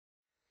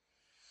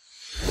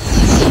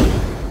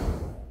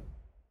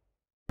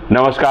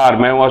नमस्कार,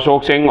 मैं हूं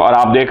अशोक सिंह और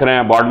आप देख रहे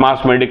हैं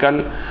बॉडमास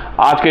मेडिकल।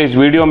 आज के इस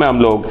वीडियो में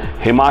हम लोग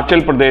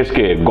हिमाचल प्रदेश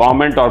के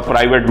गवर्नमेंट और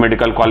प्राइवेट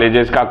मेडिकल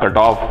कॉलेजेस का कट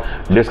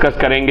ऑफ डिस्कस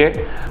करेंगे।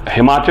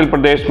 हिमाचल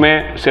प्रदेश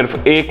में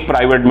सिर्फ एक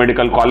प्राइवेट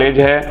मेडिकल कॉलेज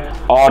है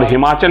और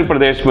हिमाचल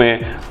प्रदेश में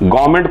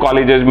गवर्नमेंट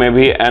कॉलेजेस में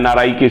भी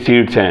NRI की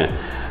सीट्स हैं।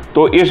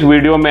 तो इस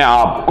वीडियो में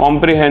आप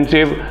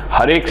कॉम्प्रिहेंसिव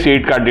हर एक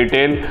सीट का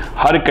डिटेल,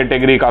 हर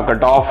कैटेगरी का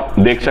कट ऑफ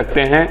देख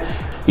सकते हैं।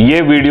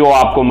 ये वीडियो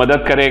आपको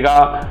मदद करेगा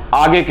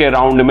आगे के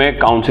राउंड में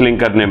काउंसलिंग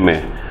करने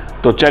में।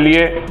 तो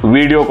चलिए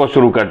वीडियो को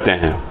शुरू करते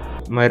हैं।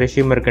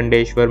 महर्षि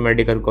Markandeshwar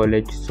medical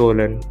college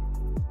Solan,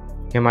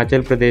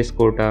 Himachal Pradesh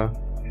Kota,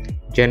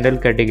 general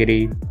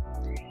category,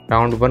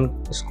 round 1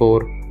 score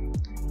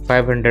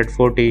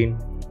 514,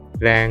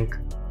 rank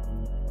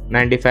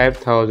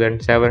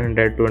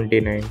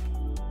 95,729।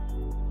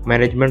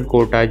 Management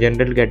quota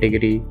general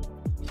category,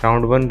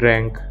 round 1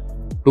 rank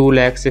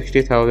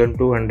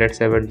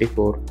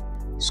 2,60,274,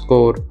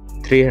 score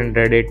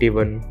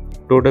 381,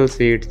 total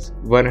seats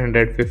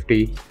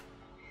 150,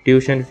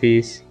 tuition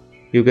fees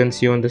you can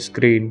see on the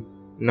screen,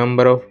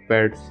 number of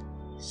beds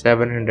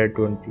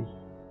 720.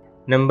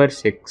 Number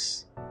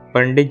 6,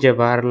 Pandit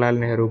Jawaharlal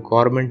Nehru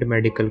Government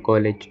Medical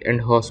College and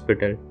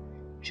Hospital,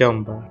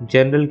 Chamba,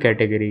 general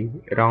category,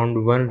 round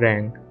 1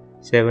 rank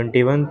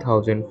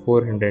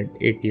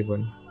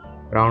 71,481,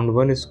 round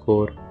 1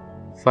 score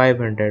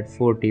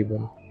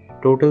 541,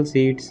 total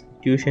seats,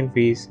 tuition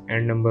fees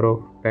and number of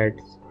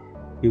beds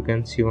you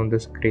can see on the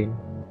screen.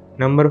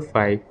 Number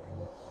 5,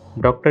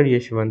 Dr.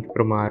 Yashwant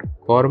Pramar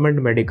Government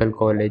Medical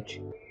College,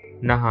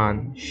 Nahan,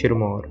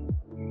 Shirmoor,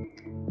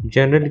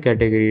 general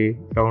category,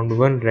 round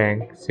 1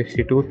 rank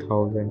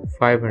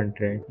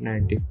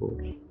 62,594,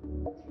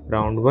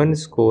 round 1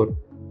 score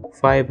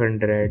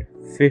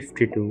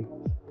 552,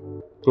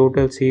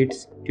 total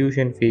seats,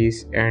 tuition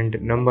fees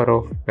and number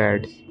of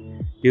beds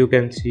you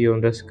can see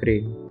on the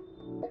screen.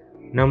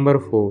 Number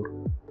 4,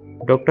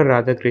 Dr.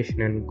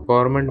 Radhakrishnan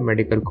Government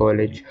Medical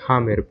College,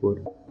 Hamirpur,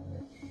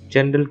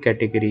 general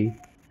category,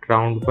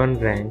 round 1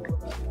 rank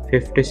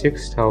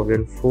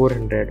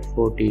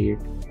 56,448,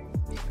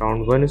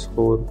 round 1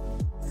 score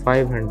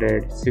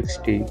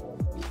 560.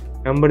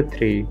 Number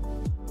 3,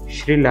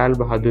 Shri Lal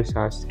Bahadur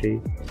Shastri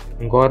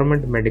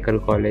Government Medical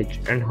College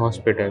and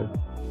Hospital,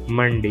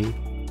 Mandi,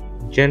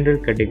 general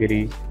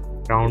category,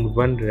 round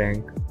 1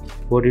 rank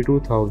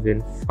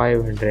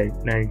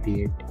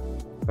 42,598,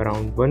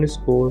 round 1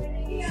 score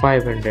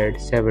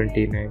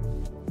 579.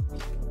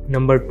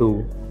 Number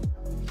 2,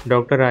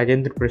 Dr.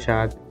 Rajendra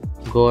Prasad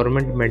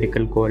Government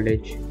Medical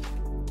College,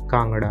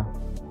 Kangra,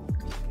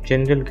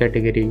 general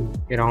category,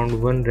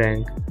 round 1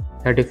 rank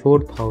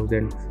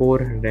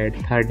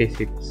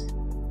 34,436,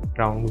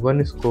 round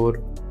 1 score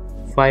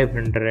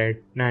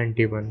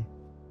 591.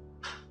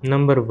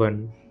 Number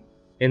 1,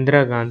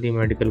 Indira Gandhi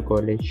Medical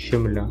College,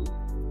 Shimla,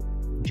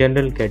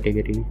 general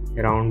category,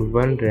 round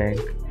 1 rank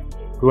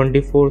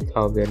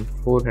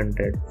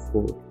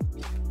 24,404,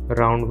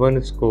 round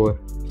 1 score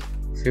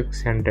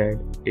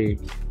 608.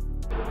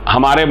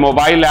 हमारे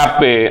mobile app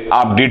पे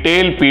आप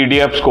detail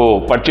PDFs को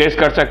purchase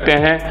कर सकते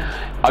हैं।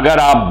 अगर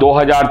आप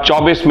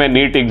 2024 में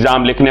नीट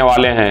एग्ज़ाम लिखने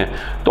वाले हैं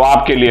तो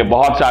आपके लिए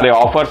बहुत सारे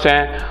ऑफर्स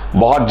हैं।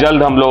 बहुत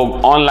जल्द हम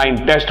लोग ऑनलाइन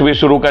टेस्ट भी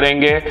शुरू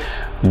करेंगे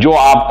जो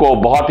आपको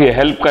बहुत ही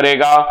हेल्प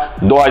करेगा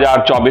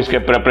 2024 के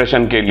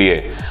प्रिपरेशन के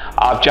लिए।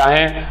 आप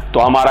चाहें तो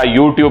हमारा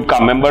YouTube का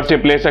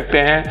मेंबरशिप ले सकते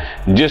हैं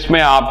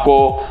जिसमें आपको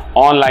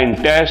ऑनलाइन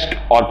टेस्ट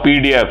और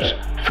PDFs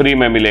फ्री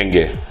में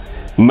मिलेंगे।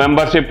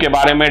 मेंबरशिप के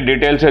बारे में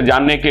डिटेल से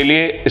जानने के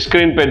लिए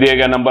स्क्रीन पे दिए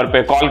गए नंबर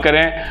पे कॉल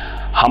करें।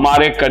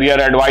 हमारे करियर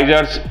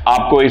एडवाइजर्स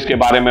आपको इसके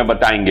बारे में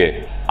बताएंगे।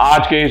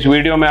 आज के इस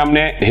वीडियो में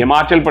हमने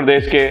हिमाचल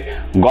प्रदेश के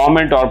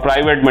गवर्नमेंट और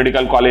प्राइवेट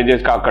मेडिकल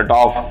कॉलेजेस का कट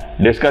ऑफ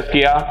डिस्कस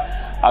किया।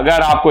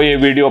 अगर आपको ये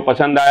वीडियो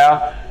पसंद आया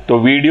तो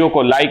वीडियो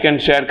को लाइक एंड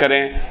शेयर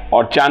करें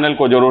और चैनल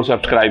को जरूर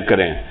सब्सक्राइब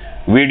करें।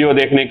 वीडियो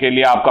देखने के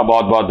लिए आपका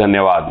बहुत बहुत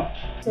धन्यवाद।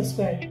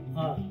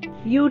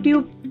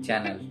 YouTube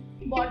channel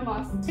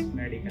Bordmass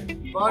Medical.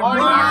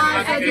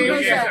 Bordmass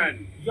Education,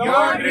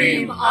 your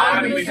dream, our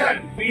mission.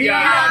 We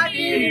are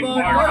Team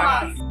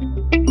Bordmass.